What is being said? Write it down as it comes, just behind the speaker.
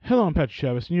Hello, I'm Patrick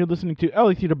Chavez, and you're listening to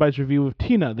LA Theater Bytes review of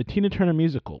Tina, the Tina Turner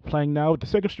musical, playing now at the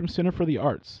Segerstrom Center for the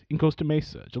Arts in Costa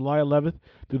Mesa, July 11th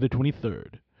through the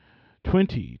 23rd,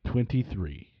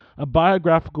 2023. A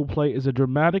biographical play is a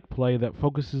dramatic play that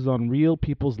focuses on real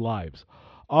people's lives,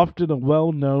 often a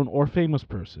well-known or famous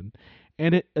person,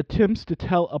 and it attempts to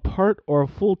tell a part or a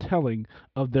full telling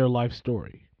of their life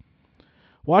story.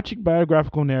 Watching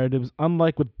biographical narratives,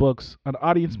 unlike with books, an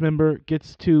audience member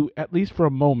gets to, at least for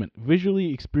a moment,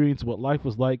 visually experience what life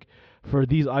was like for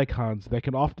these icons that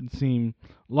can often seem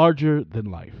larger than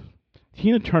life.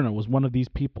 Tina Turner was one of these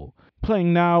people.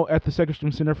 Playing now at the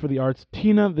Segerstrom Center for the Arts,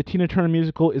 Tina, the Tina Turner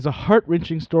musical, is a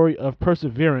heart-wrenching story of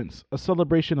perseverance, a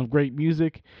celebration of great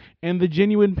music, and the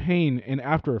genuine pain and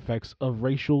after-effects of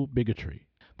racial bigotry.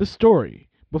 The story.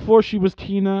 Before she was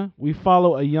Tina, we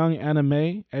follow a young Anna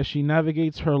Mae as she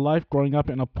navigates her life growing up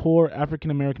in a poor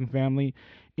African-American family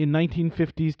in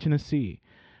 1950s Tennessee.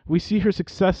 We see her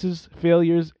successes,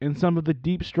 failures, and some of the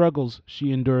deep struggles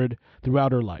she endured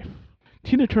throughout her life.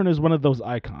 Tina Turner is one of those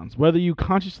icons. Whether you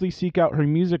consciously seek out her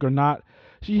music or not,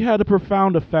 she had a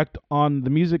profound effect on the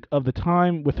music of the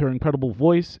time with her incredible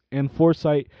voice and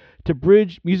foresight to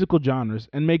bridge musical genres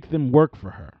and make them work for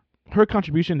her. Her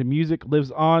contribution to music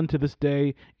lives on to this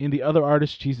day in the other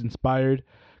artists she's inspired.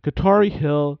 Katari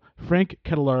Hill, Frank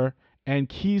Kettler, and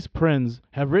Kees Prinz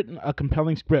have written a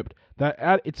compelling script that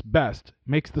at its best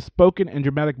makes the spoken and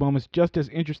dramatic moments just as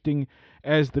interesting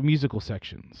as the musical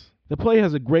sections. The play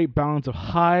has a great balance of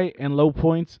high and low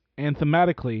points, and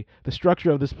thematically, the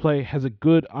structure of this play has a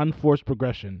good unforced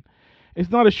progression. It's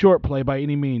not a short play by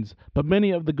any means, but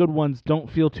many of the good ones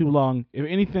don't feel too long. If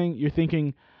anything, you're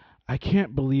thinking, I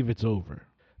can't believe it's over.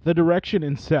 The direction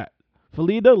and set.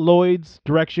 Phyllida Lloyd's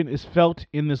direction is felt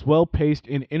in this well-paced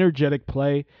and energetic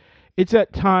play. It's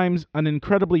at times an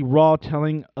incredibly raw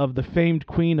telling of the famed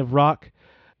Queen of Rock.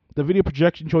 The video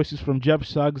projection choices from Jeff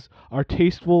Suggs are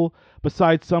tasteful.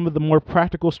 Besides some of the more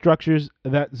practical structures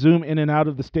that zoom in and out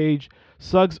of the stage,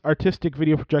 Suggs' artistic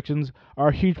video projections are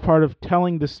a huge part of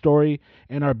telling this story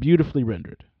and are beautifully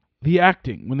rendered. The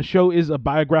acting. When the show is a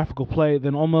biographical play,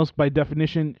 then almost by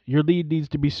definition, your lead needs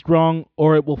to be strong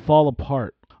or it will fall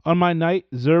apart. On my night,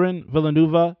 Zurin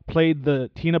Villanueva played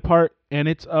the Tina part, and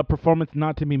it's a performance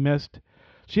not to be missed.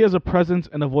 She has a presence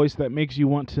and a voice that makes you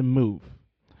want to move.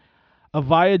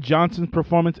 Avia Johnson's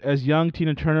performance as young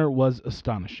Tina Turner was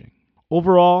astonishing.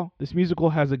 Overall, this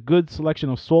musical has a good selection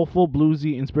of soulful,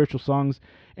 bluesy, and spiritual songs,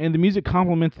 and the music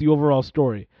complements the overall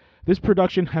story. This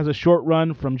production has a short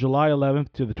run from July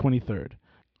 11th to the 23rd.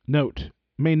 Note,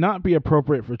 may not be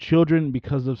appropriate for children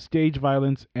because of stage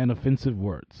violence and offensive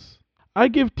words. I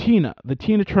give Tina, the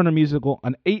Tina Turner musical,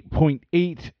 an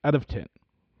 8.8 out of 10.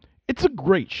 It's a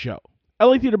great show.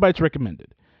 LA Theater Bytes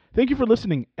recommended. Thank you for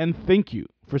listening, and thank you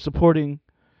for supporting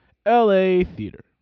LA Theater.